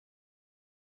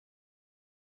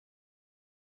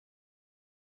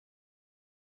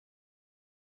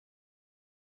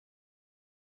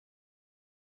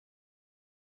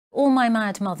All My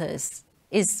Mad Mothers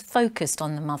is focused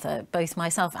on the mother, both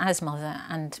myself as mother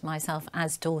and myself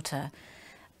as daughter.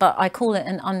 But I call it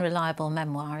an unreliable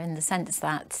memoir in the sense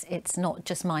that it's not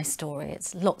just my story,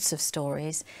 it's lots of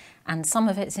stories. And some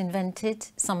of it's invented,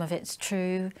 some of it's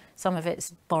true, some of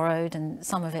it's borrowed and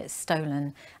some of it's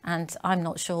stolen. And I'm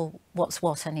not sure what's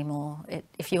what anymore.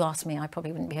 If you asked me, I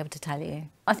probably wouldn't be able to tell you.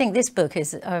 I think this book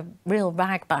is a real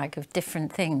ragbag of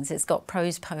different things. It's got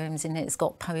prose poems in it, it's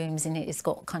got poems in it, it's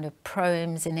got kind of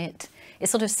proems in it.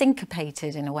 It's sort of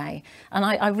syncopated in a way. And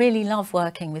I really love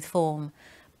working with form.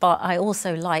 But I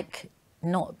also like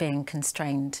not being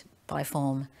constrained by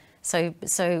form. So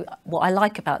what I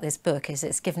like about this book is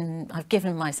I've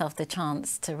given myself the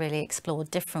chance to really explore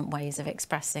different ways of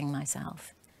expressing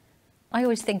myself. I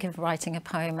always think of writing a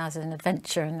poem as an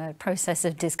adventure and a process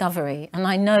of discovery, and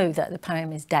I know that the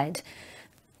poem is dead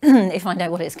if I know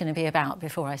what it's going to be about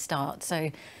before I start.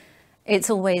 So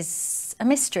it's always a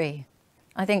mystery.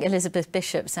 I think Elizabeth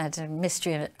Bishop said a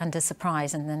mystery and a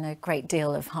surprise and then a great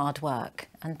deal of hard work.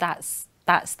 And that's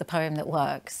the poem that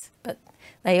works. But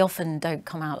they often don't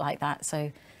come out like that.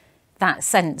 So that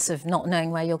sense of not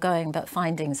knowing where you're going but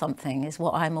finding something is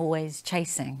what I'm always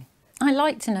chasing. I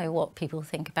like to know what people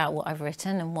think about what I've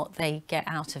written and what they get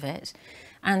out of it.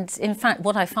 And in fact,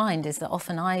 what I find is that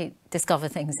often I discover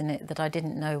things in it that I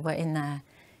didn't know were in there.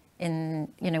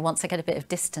 Once I get a bit of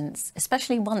distance,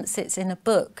 especially once it's in a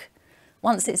book.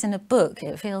 Once it's in a book,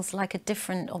 it feels like a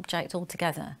different object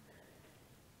altogether,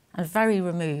 and very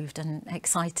removed and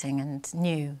exciting and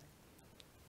new.